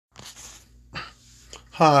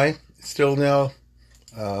Hi, still now.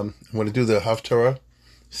 I'm going to do the Haftarah,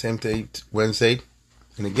 same day, Wednesday.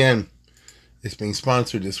 And again, it's being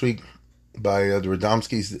sponsored this week by the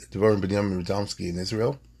Radomskis, Devarim Binyamin Radomski in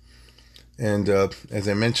Israel. And as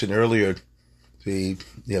I mentioned earlier, you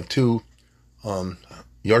have two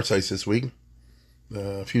yard sites this week.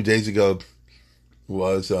 A few days ago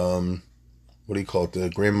was, the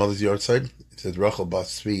grandmother's yard site. It says Rachel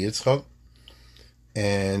Bas Tzvi Yitzchak.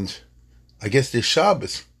 And I guess this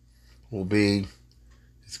Shabbos will be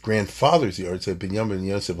his grandfather's yard site, Binyamin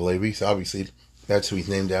Yosef Levi. So obviously, that's who he's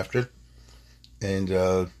named after. And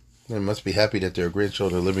they must be happy that their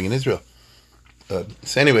grandchildren are living in Israel. So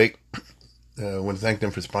anyway, I want to thank them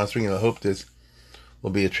for sponsoring, and I hope this will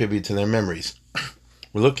be a tribute to their memories.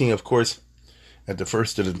 We're looking, of course, at the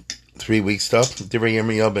first of the 3-week stuff, Divrei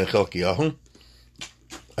Yirmiyahu ben Chelkiyahu.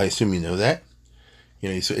 I assume you know that.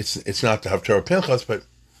 So it's not the Haftarah Pinchas, but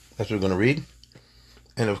that's what we're going to read.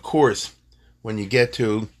 And of course, when you get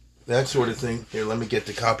to that sort of thing, here, let me get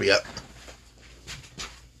the copy up.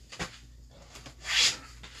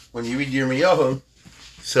 When you read Yirmiyahu,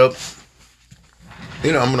 so,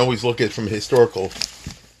 I'm going to always look at it from a historical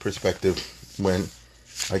perspective when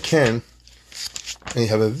I can. And you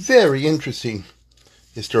have a very interesting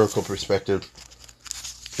historical perspective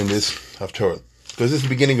in this Haftarah. Because this is the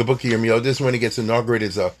beginning of the book of Yirmiyahu. This is when he gets inaugurated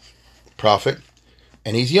as a prophet.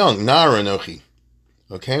 And he's young. Nar Anochi.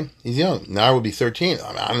 Okay? He's young. Nar will be 13.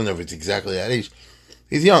 I don't know if it's exactly that age.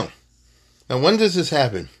 He's young. Now, when does this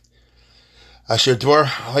happen? Asher Dvar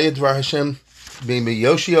Hayadvar Hashem being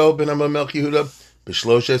Yoshio ben Melch Yehuda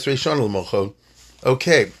b'shlosh esrei shana l'mocho.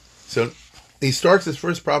 Okay, so he starts his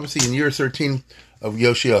first prophecy in year 13 of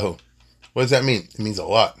Yoshiyahu. What does that mean? It means a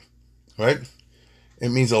lot, right? It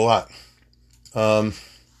means a lot. What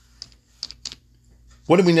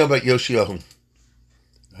do we know about Yoshiyahu?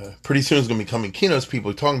 Pretty soon it's going to be coming keynotes. People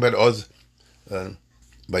are talking about Oz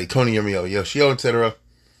by Tony Yirmiyahu, Yoshiyahu, etc.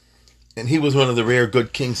 And he was one of the rare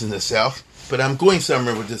good kings in the south. But I'm going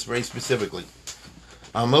somewhere with this very specifically.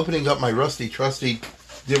 I'm opening up my rusty, trusty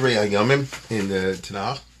Divrei Hayamim in the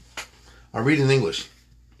Tanakh. I'll read in English.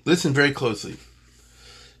 Listen very closely.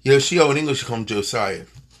 Yoshiyahu in English, you call him Josiah.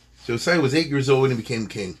 Josiah was 8 years old when he became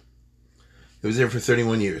king. He was there for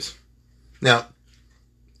 31 years. Now,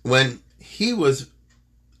 when he was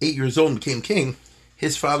 8 years old and became king,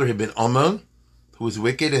 his father had been Amon, who was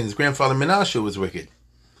wicked, and his grandfather Menashe was wicked.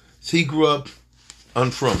 So he grew up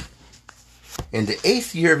unfrum. In the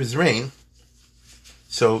 8th year of his reign,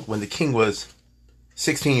 so when the king was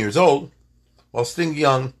 16 years old, while still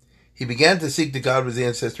young, he began to seek the God of his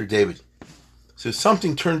ancestor David. So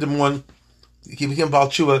something turned him on. He became Baal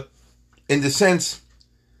Tshuva in the sense,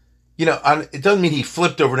 it doesn't mean he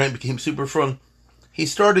flipped overnight and became super frum. He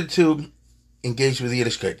started to engage with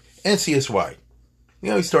Yiddishkeit. NCSY.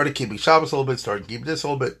 He started keeping Shabbos a little bit, started keeping this a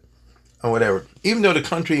little bit, and whatever. Even though the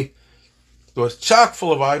country was chock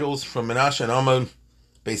full of idols from Menashe and Amon,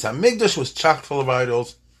 Beis HaMikdash was chock full of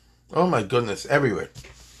idols. Oh my goodness, everywhere.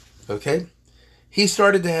 Okay? He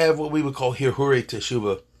started to have what we would call Hirhure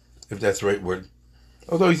Teshuvah, if that's the right word.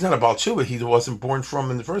 Although he's not a Baal Tshuva, he wasn't born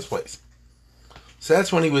from in the first place. So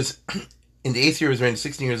that's when he was in the 8th year of his reign,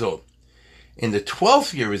 16 years old. In the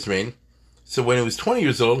 12th year of his reign, so when he was 20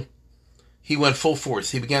 years old, he went full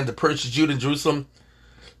force. He began to purge Judah and Jerusalem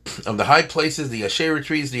of the high places, the Asherah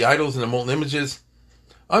trees, the idols, and the molten images.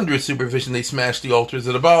 Under his supervision, they smashed the altars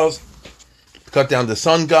of the Baals, cut down the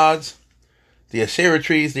sun gods, the Asherah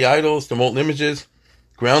trees, the idols, the molten images,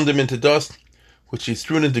 ground them into dust, which he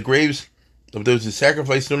threw into graves of those who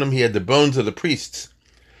sacrificed on them. He had the bones of the priests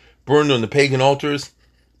burned on the pagan altars,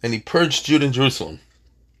 and he purged Judah and Jerusalem.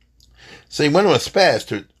 So he went on a spaz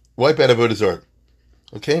to wipe out Avodah Zarah.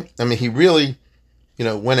 Okay? He really,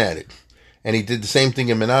 went at it. And he did the same thing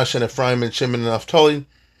in Menashe and Ephraim and Shimon and Naphtali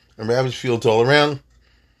and ravaged fields all around.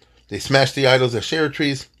 They smashed the idols of Asherah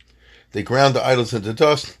trees. They ground the idols into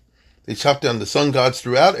dust. They chopped down the sun gods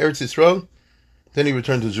throughout Eretz Yisrael. Then he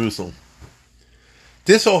returned to Jerusalem.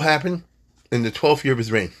 This all happened in the 12th year of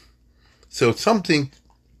his reign. So something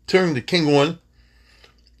turned the king on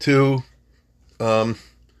to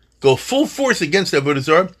go full force against Avodah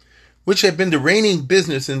Zarah, which had been the reigning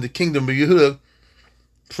business in the kingdom of Yehuda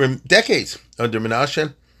for decades, under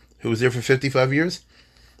Menashe, who was there for 55 years,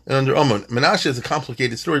 and under Amon. Menashe is a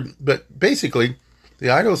complicated story, but basically, the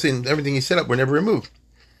idols and everything he set up were never removed.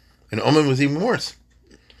 And Amon was even worse.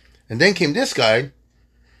 And then came this guy,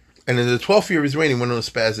 and in the 12th year of his reign, he went on a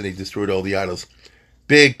spaz and he destroyed all the idols.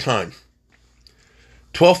 Big time.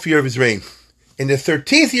 12th year of his reign. In the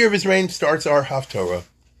 13th year of his reign starts our Haftarah.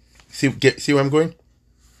 See where I'm going?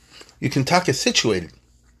 You can talk as situated.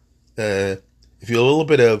 if you do a little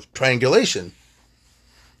bit of triangulation,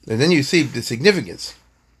 and then you see the significance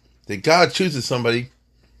that God chooses somebody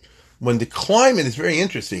when the climate is very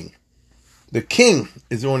interesting. The king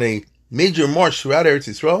is on a major march throughout Eretz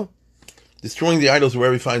Yisrael, destroying the idols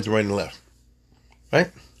wherever he finds them right and left. Right?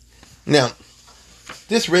 Now,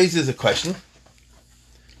 this raises a question.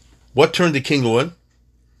 What turned the king on?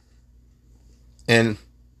 And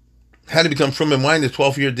how did he become from, and why in the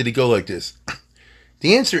 12th year did he go like this?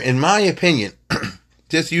 The answer, in my opinion,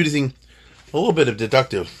 just using a little bit of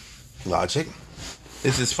deductive logic,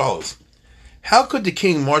 is as follows. How could the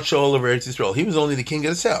king march all over Eretz Yisrael? He was only the king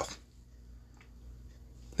of the south.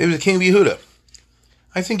 He was the king of Yehuda.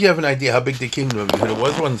 I think you have an idea how big the kingdom of Yehuda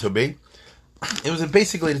was. It wasn't so big. It was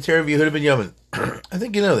basically the territory of Yehuda ben Yamin. I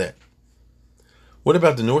think you know that. What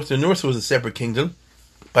about the north? The north was a separate kingdom.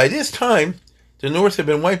 By this time, the north had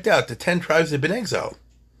been wiped out. The 10 tribes had been exiled.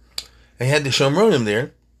 They had the Shomronim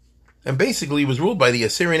there, and basically was ruled by the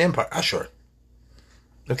Assyrian Empire, Ashur.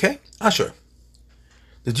 Okay? Ashur.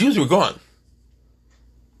 The Jews were gone.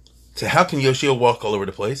 So how can Yoshio walk all over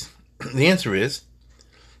the place? The answer is,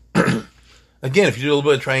 again, if you do a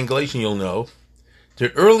little bit of triangulation, you'll know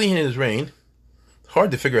that early in his reign,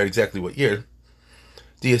 hard to figure out exactly what year,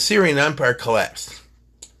 the Assyrian Empire collapsed.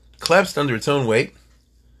 Collapsed under its own weight.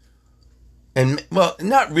 And, well,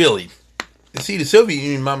 not really. You see, the Soviet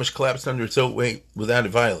Union mamash collapsed under its own weight without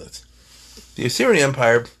violence. The Assyrian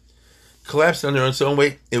Empire collapsed under its own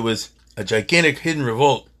weight. It was a gigantic hidden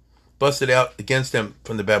revolt busted out against them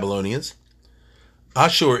from the Babylonians.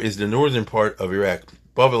 Ashur is the northern part of Iraq.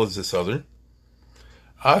 Bavel is the southern.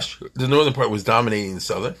 Ashur, the northern part, was dominating the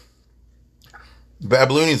southern. The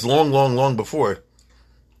Babylonians, long before,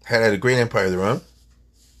 had a great empire of their own.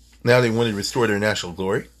 Now they wanted to restore their national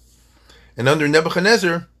glory. And under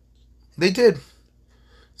Nebuchadnezzar, they did.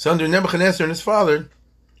 So under Nebuchadnezzar and his father,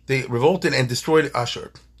 they revolted and destroyed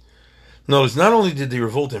Ashur. Notice, not only did they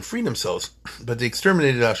revolt and free themselves, but they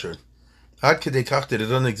exterminated Ashur. Ad Kedei Kach that it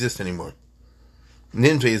doesn't exist anymore.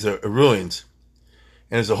 Nineveh is a ruins.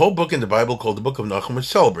 And there's a whole book in the Bible called the Book of Nahum which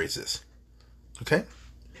celebrates this. Okay?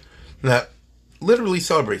 Now, literally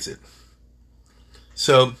celebrates it.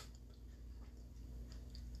 So,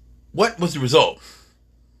 what was the result?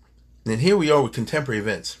 And here we are with contemporary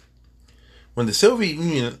events. When the Soviet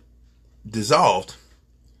Union dissolved,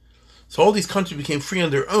 so all these countries became free on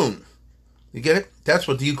their own. You get it? That's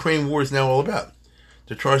what the Ukraine war is now all about.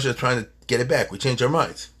 They're trying to get it back. We change our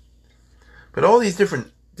minds. But all these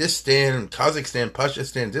different, Distan, Kazakhstan,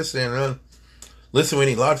 Pakistan, Distan,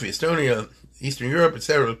 Lithuania, Latvia, Estonia, Eastern Europe,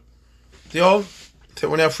 etc., they all said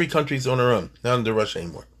we're now free countries on our own, not under Russia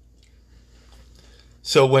anymore.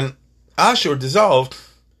 So when Ashur dissolved,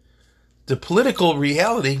 the political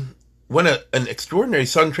reality went an extraordinary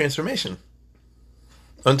sudden transformation.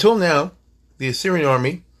 Until now, the Assyrian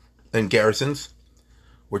army and garrisons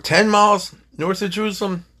were 10 miles north of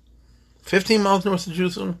Jerusalem, 15 miles north of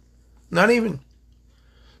Jerusalem, not even.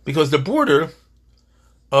 Because the border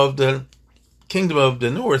of the kingdom of the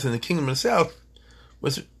north and the kingdom of the south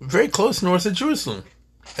was very close north of Jerusalem,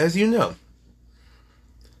 as you know.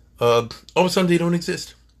 All of a sudden they don't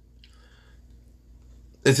exist.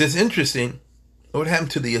 It's just interesting what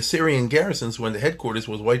happened to the Assyrian garrisons when the headquarters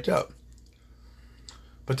was wiped out.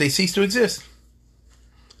 But they ceased to exist.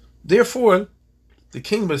 Therefore, the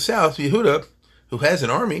kingdom of the south, Yehuda, who has an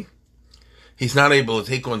army, he's not able to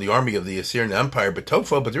take on the army of the Assyrian Empire, but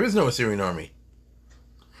there is no Assyrian army.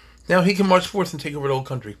 Now he can march forth and take over the whole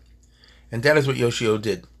country. And that is what Yoshio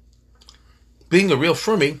did. Being a real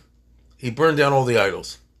frummy, he burned down all the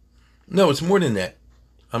idols. No, it's more than that.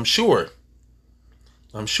 I'm sure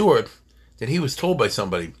that he was told by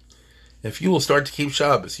somebody, if you will start to keep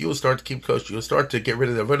Shabbos, you will start to keep kosher, you'll start to get rid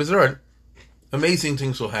of the Avodah Zarah, amazing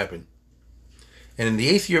things will happen. And in the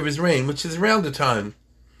 8th year of his reign, which is around the time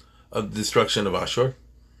of the destruction of Ashur,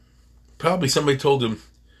 probably somebody told him,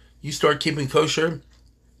 you start keeping kosher,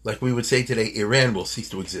 like we would say today, Iran will cease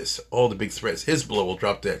to exist. All the big threats, Hezbollah will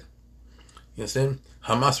drop dead. You understand?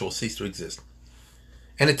 Hamas will cease to exist.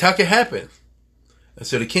 And the taka happened. And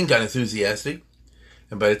so the king got enthusiastic,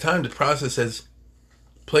 and by the time the process has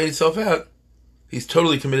played itself out, he's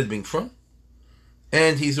totally committed to being from,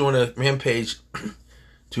 and he's on a rampage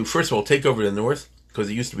to, first of all, take over the north, because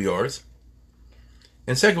it used to be ours,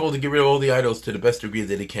 and second of all, to get rid of all the idols to the best degree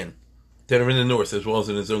that he can, that are in the north as well as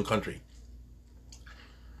in his own country.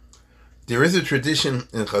 There is a tradition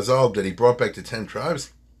in Chazal that he brought back the 10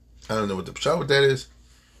 tribes. I don't know what the pshat with that is.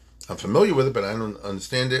 I'm familiar with it, but I don't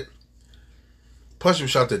understand it. Pashim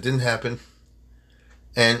pshat that didn't happen.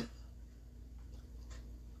 And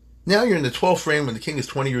now you're in the 12th reign when the king is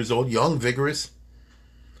 20 years old, young, vigorous,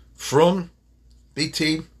 from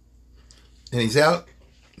BT, and he's out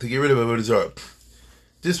to get rid of Avodah Zarah.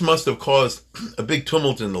 This must have caused a big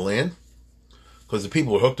tumult in the land, because the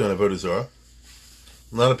people were hooked on Avodah Zarah.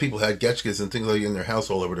 A lot of people had getchkas and things like that in their house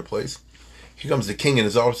all over the place. Here comes the king and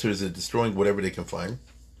his officers are destroying whatever they can find.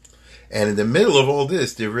 And in the middle of all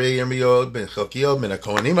this, Divrei Yirmiyahu ben Chalkiel ben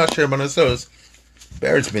HaKohanim asher manasos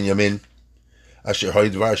Beretz Binyamin asher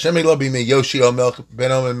ha'idvar Hashem elo b'mei Yoshia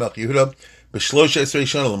ben Amon melech Yehuda b'shlosh esrei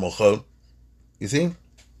shana l'molcho. You see?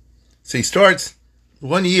 So he starts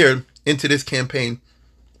 1 year into this campaign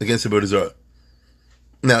against Avodah Zarah.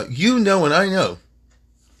 Now, you know and I know,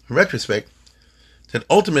 in retrospect, that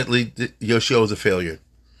ultimately Yoshia was a failure.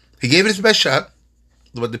 He gave it his best shot,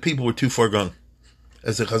 but the people were too far gone.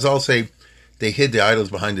 As the Chazal say, they hid the idols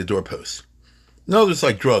behind the doorposts. No, it's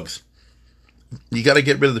like drugs. You got to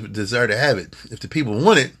get rid of the desire to have it. If the people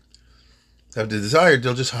want it, have the desire,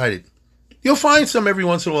 they'll just hide it. You'll find some every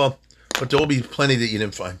once in a while, but there will be plenty that you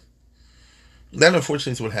didn't find. That,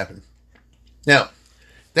 unfortunately, is what happened. Now,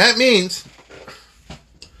 that means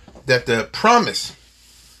that the promise,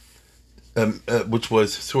 which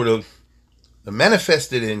was sort of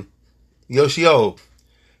manifested in Yoshiyahu,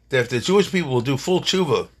 that if the Jewish people will do full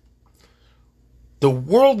tshuva, the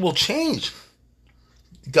world will change.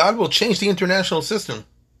 God will change the international system.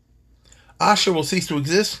 Asher will cease to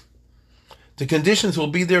exist. The conditions will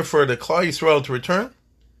be there for the Klal Yisrael to return.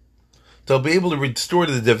 They'll be able to restore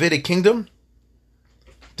the Davidic kingdom.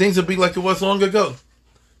 Things will be like it was long ago.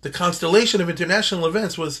 The constellation of international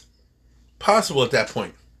events was possible at that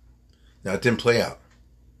point. Now, it didn't play out.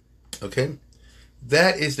 Okay?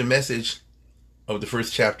 That is the message of the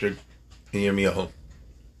first chapter in Yirmiyahu.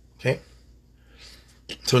 Okay?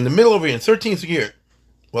 So in the middle over here, in 13th year,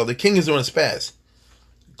 while the king is on spaz,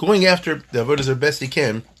 going after the Avodah Zarah best he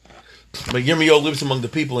can, but Yirmiyahu lives among the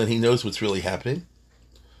people and he knows what's really happening.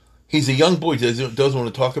 He's a young boy, doesn't want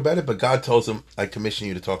to talk about it, but God tells him, I commission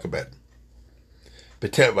you to talk about it.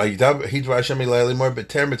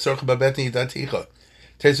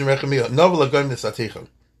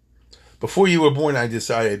 Before you were born, I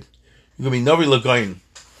decided you're going to be Navi Lagayin.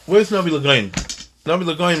 What is Navi Lagayin? Navi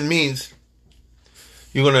Lagayin means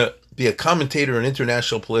you're going to be a commentator on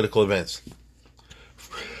international political events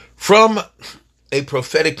from a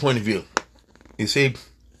prophetic point of view. You see,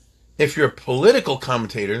 if you're a political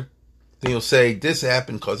commentator, then you'll say this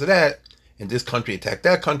happened because of that, and this country attacked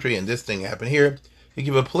that country, and this thing happened here. You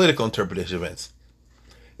give a political interpretation of events.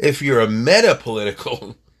 If you're a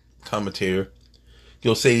meta-political commentator,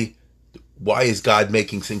 you'll say, why is God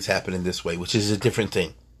making things happen in this way, which is a different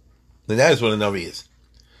thing. And that is what a Navi is.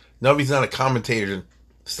 Navi's not a commentator,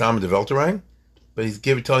 Stam de Welterrein, but he's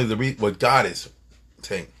telling you what God is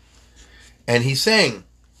saying. And he's saying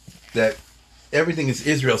that everything is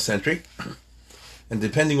Israel-centric, and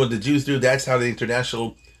depending what the Jews do, that's how the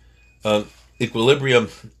international equilibrium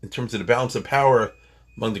in terms of the balance of power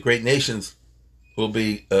among the great nations will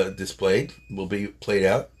be displayed, will be played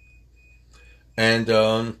out. And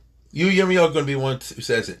you, Yirmiyahu, are going to be one who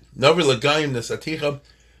says it. Navi Lagayim Nesaticha,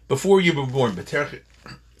 before you were born, and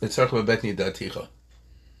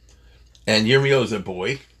Yirmiyahu is a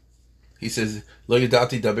boy. He says, Lo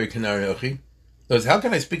Yadati Daber Kanari Ochi. How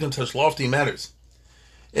can I speak on such lofty matters?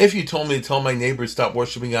 If you told me to tell my neighbors stop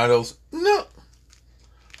worshiping idols, no.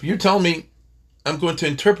 You're telling me I'm going to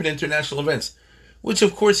interpret international events, which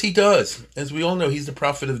of course he does. As we all know, he's the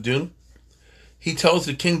prophet of doom. He tells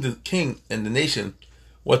the king and the nation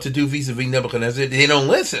what to do vis-a-vis Nebuchadnezzar. They don't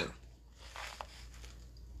listen.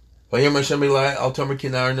 I don't want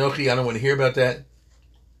to hear about that.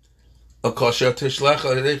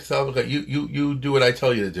 You do what I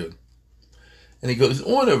tell you to do. And he goes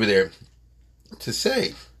on over there to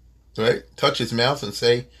say, right? Touch his mouth and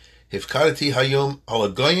say, Hifkadati hayom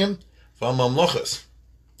alagoyim v'amamlochas.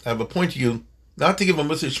 I have appointed you not to give a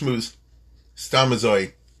mussar shmuz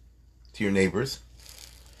stamazoi to your neighbors,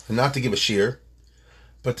 and not to give a shir,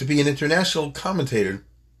 but to be an international commentator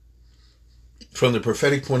from the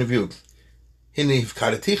prophetic point of view.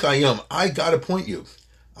 Hifkadati hayom, I God appoint you.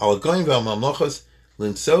 Alagoyim v'amamlochas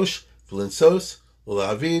linsosh v'linsos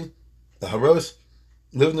l'lavid l'haros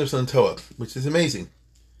livnus l'ntoa, which is amazing.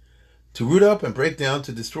 To root up and break down,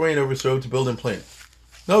 to destroy and overthrow, to build and plant.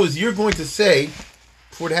 In other words, you're going to say,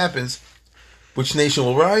 before it happens, which nation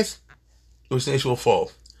will rise, which nation will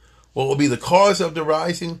fall. What will be the cause of the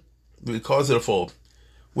rising, the cause of the fall.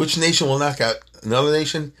 Which nation will knock out another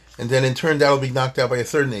nation, and then in turn that will be knocked out by a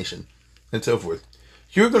third nation, and so forth.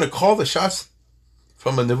 You're going to call the shots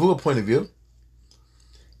from a Nevuah point of view.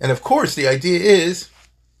 And of course, the idea is,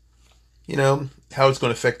 how it's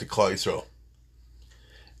going to affect the Klal Yisrael.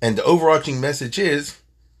 And the overarching message is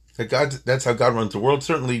That's how God runs the world,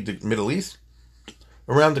 certainly the Middle East,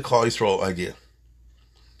 around the Klal Yisrael idea.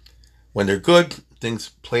 When they're good, things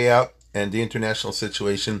play out, and the international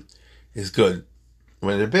situation is good.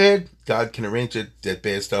 When they're bad, God can arrange it that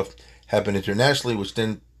bad stuff happen internationally, which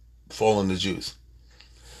then fall on the Jews.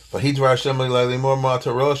 You have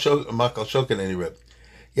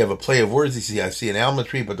a play of words. You see, I see an almond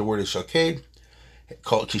tree, but the word is shaked.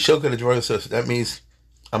 Called kishoka. So that means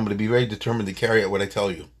I'm going to be very determined to carry out what I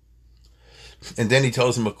tell you. And then he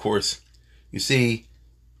tells him, of course, you see,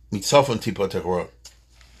 mitzafon tipot ha'torah.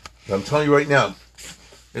 I'm telling you right now,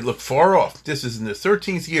 it looked far off. This is in the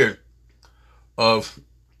 13th year of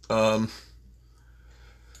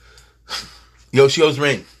Yoshio's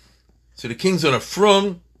reign. So the king's on a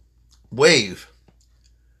from wave,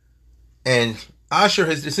 and Asher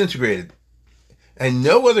has disintegrated, and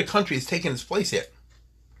no other country has taken its place yet.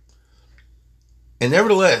 And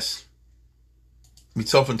nevertheless,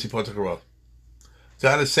 mitzafon tipot ha'torah.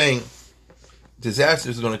 God is saying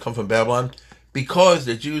disasters are going to come from Babylon because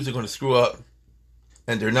the Jews are going to screw up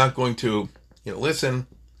and they're not going to listen,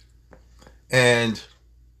 and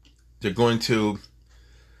they're going to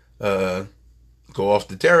go off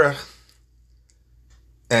the derech.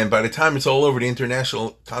 And by the time it's all over, the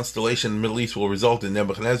international constellation in the Middle East will result in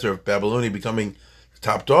Nebuchadnezzar of Babylonia becoming the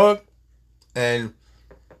top dog, and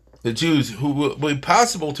the Jews, who will be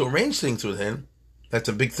possible to arrange things with him, that's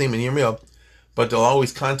a big theme in Yirmiyahu, but they'll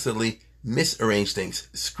always constantly misarrange things,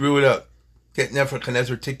 screw it up, get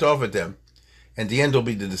Nebuchadnezzar ticked off at them, and the end will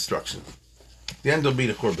be the destruction. The end will be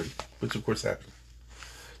the Churban, which of course happened.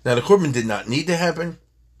 Now the Churban did not need to happen.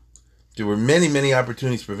 There were many, many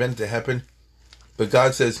opportunities to prevent it to happen, but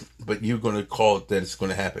God says, but you're going to call it that it's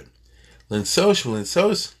going to happen.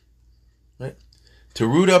 Linsos, right? To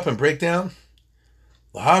root up and break down.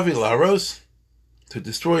 Lahavi, laharos, to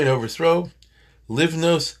destroy and overthrow.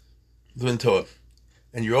 Livnos, Vintoa.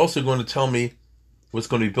 And you're also going to tell me what's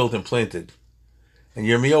going to be built and planted. And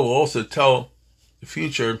Yirmiyahu will also tell the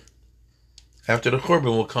future after the Churban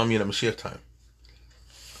will come in a Mashiach time.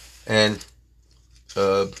 And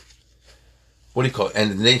what do you call it?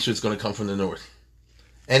 And the nation is going to come from the north.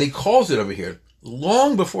 And he calls it over here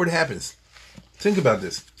long before it happens. Think about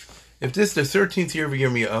this. If this is the 13th year of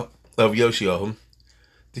Yirmiyahu, of Yoshiyahu,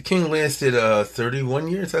 the king lasted 31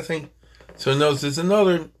 years, I think. So notice there's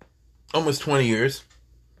another almost 20 years.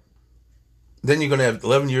 Then you're going to have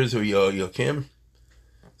 11 years of Yoakim.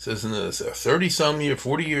 So it's 30-some year,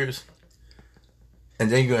 40 years. And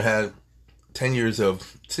then you're going to have 10 years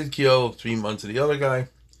of Tzidkiel, 3 months of the other guy.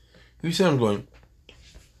 You see what I'm going?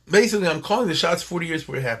 Basically, I'm calling the shots 40 years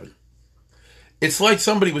before it happened. It's like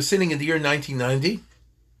somebody was sitting in the year 1990,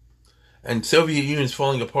 and Soviet Union is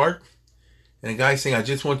falling apart, and a guy saying, I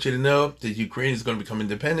just want you to know that Ukraine is going to become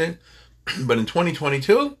independent, but in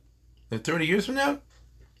 2022, and 30 years from now,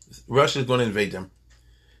 Russia is going to invade them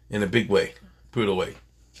in a big way, brutal way.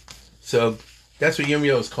 So that's what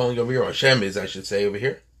Yirmiyahu is calling over here, or Hashem is, I should say, over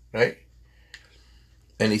here, right?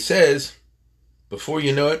 And he says, before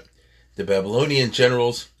you know it, the Babylonian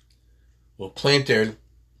generals will plant their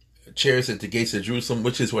chairs at the gates of Jerusalem,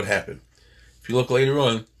 which is what happened. If you look later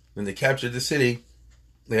on, when they captured the city,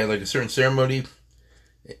 they had like a certain ceremony,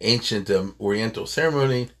 an ancient Oriental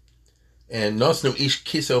ceremony, and Nosnu Ish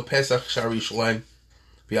Kiso Pesach Shar Yishalayim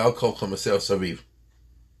V'al Kol Chomasel Saviv.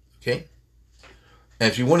 Okay?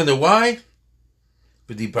 And if you want to know why,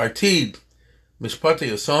 V'dibartid Mishpatei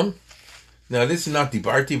Yosam. Now this is not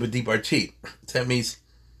Dibarti, but Dibarti. That means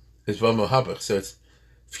it's V'mohabach, so it's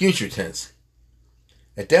future tense.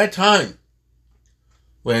 At that time,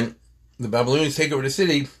 when the Babylonians take over the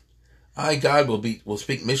city, I, God, will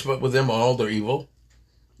speak mishpat with them on all their evil.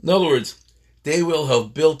 In other words, they will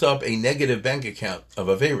have built up a negative bank account of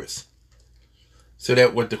Averis, so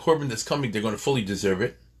that what the Churban that's coming, they're going to fully deserve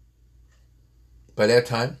it by that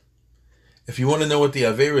time. If you want to know what the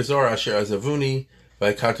Averis are, Asher Azavuni,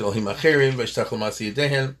 Vaykatel Himacherim, Vayshtachlamasi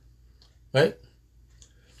Yedehen, right?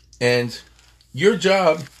 And your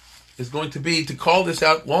job is going to be to call this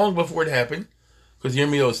out long before it happened, because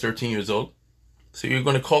Yirmiyahu is 13 years old. So you're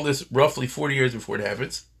going to call this roughly 40 years before it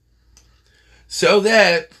happens. So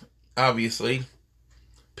that, obviously,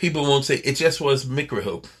 people won't say, it just was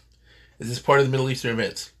Mikrahu. Is this part of the Middle Eastern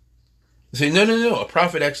events? They say, no, a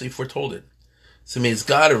prophet actually foretold it. So it means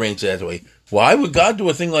God arranged it that way. Why would God do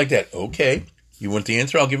a thing like that? Okay, you want the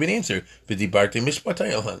answer? I'll give you an answer. I'll give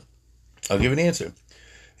you an answer.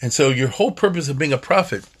 And so your whole purpose of being a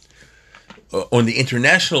prophet on the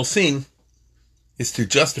international scene is to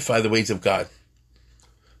justify the ways of God.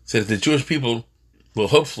 So that the Jewish people will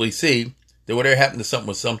hopefully see that whatever happened to something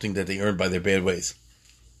was something that they earned by their bad ways.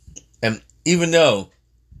 And even though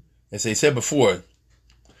as they said before,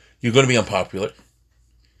 you're going to be unpopular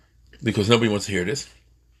because nobody wants to hear this.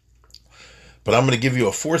 But I'm going to give you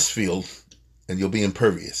a force field and you'll be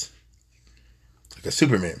impervious. Like a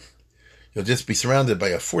Superman. You'll just be surrounded by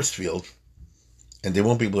a force field and they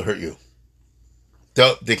won't be able to hurt you.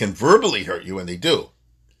 They can verbally hurt you, and they do.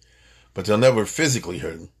 But they'll never physically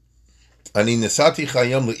hurt you. Ani nesati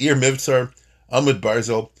chayam le'ir mivtzar amud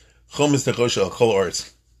barzel chomis nechosha kol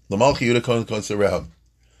arts l'malchi Yehuda Kohen Kohen.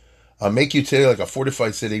 I'll make you today like a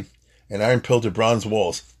fortified city and iron pillared bronze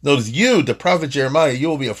walls. Notice you, the prophet Jeremiah, you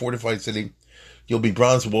will be a fortified city. You'll be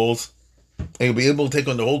bronze walls, and you'll be able to take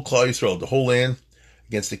on the whole Klal Yisrael, the whole land,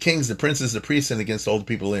 against the kings, the princes, the priests, and against all the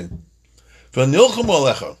people in. V'nilcham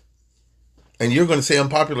alecha, and you're going to say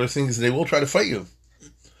unpopular things. They will try to fight you.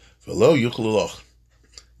 V'lo yuchlu lach,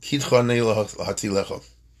 kitcha neilach hatzilecha.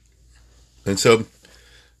 And so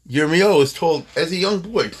Yirmiyahu is told, as a young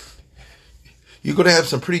boy, you're going to have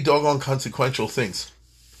some pretty doggone consequential things.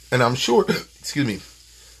 And I'm sure,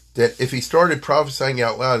 that if he started prophesying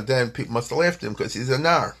out loud, then people must have laughed at him because he's a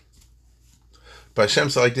nar. But Hashem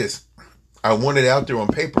said like this, I want it out there on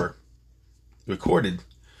paper, recorded,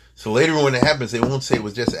 so later when it happens, they won't say it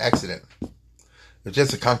was just an accident. It was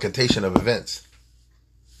just a concatenation of events.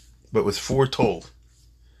 But it was foretold.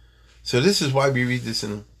 So this is why we read this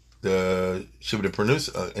in the Shibud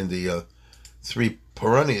Pernus, in the 3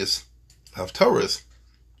 Peranias of Torahs,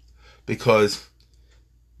 because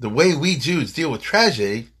the way we Jews deal with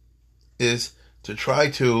tragedy is to try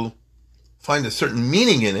to find a certain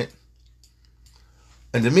meaning in it.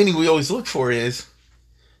 And the meaning we always look for is,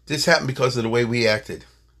 this happened because of the way we acted.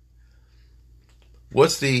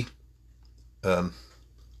 What's the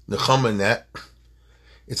nechama in that?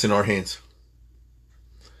 It's in our hands.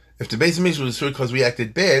 If the Beis HaMikdash was destroyed because we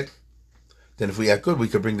acted bad, then if we act good, we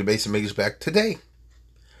could bring the Beis HaMikdash back today.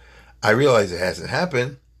 I realize it hasn't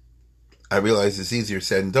happened. I realize it's easier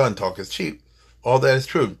said than done. Talk is cheap. All that is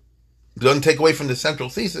true. It doesn't take away from the central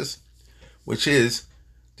thesis, which is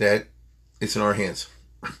that it's in our hands.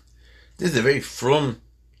 This is a very frum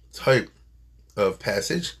type of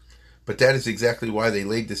passage, but that is exactly why they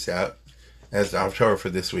laid this out as the Haftarah for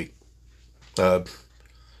this week.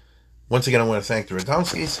 Once again, I want to thank the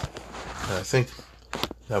Radomskis. I think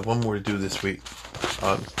I have one more to do this week.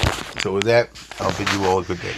 So with that, I'll bid you all a good day.